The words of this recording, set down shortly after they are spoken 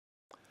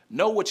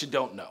Know what you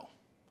don't know.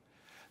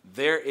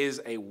 There is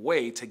a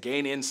way to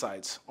gain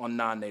insights on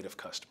non-native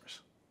customers.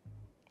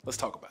 Let's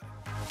talk about it.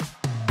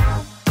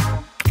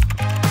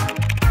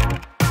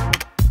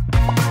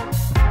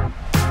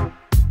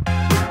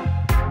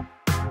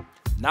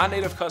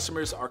 Non-native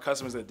customers are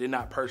customers that did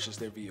not purchase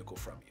their vehicle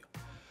from you.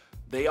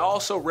 They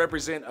also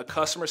represent a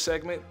customer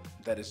segment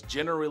that is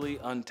generally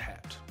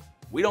untapped.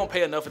 We don't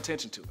pay enough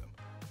attention to them,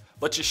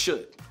 but you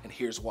should, and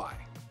here's why.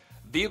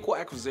 Vehicle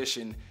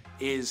acquisition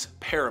is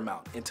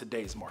paramount in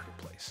today's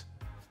marketplace.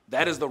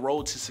 That is the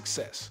road to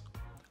success.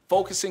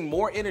 Focusing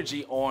more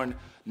energy on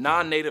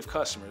non-native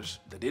customers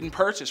that didn't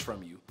purchase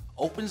from you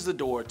opens the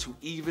door to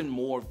even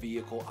more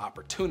vehicle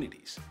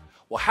opportunities.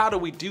 Well, how do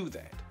we do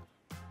that?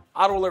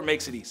 AutoAlert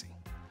makes it easy.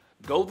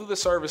 Go through the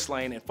service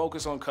lane and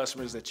focus on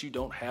customers that you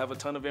don't have a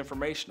ton of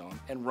information on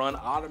and run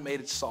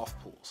automated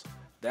soft pulls.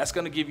 That's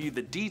going to give you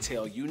the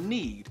detail you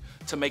need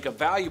to make a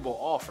valuable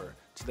offer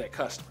to that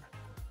customer,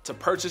 to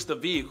purchase the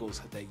vehicles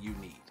that you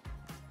need.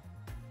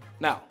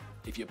 Now,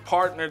 if you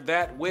partner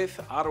that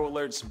with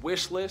AutoAlert's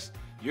wish list,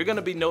 you're going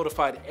to be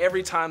notified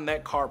every time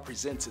that car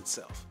presents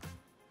itself.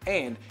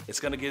 And it's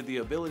going to give the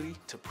ability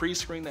to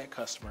pre-screen that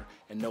customer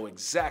and know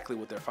exactly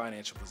what their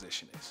financial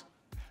position is.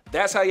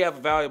 That's how you have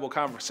a valuable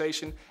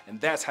conversation,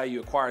 and that's how you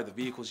acquire the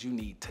vehicles you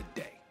need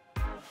today.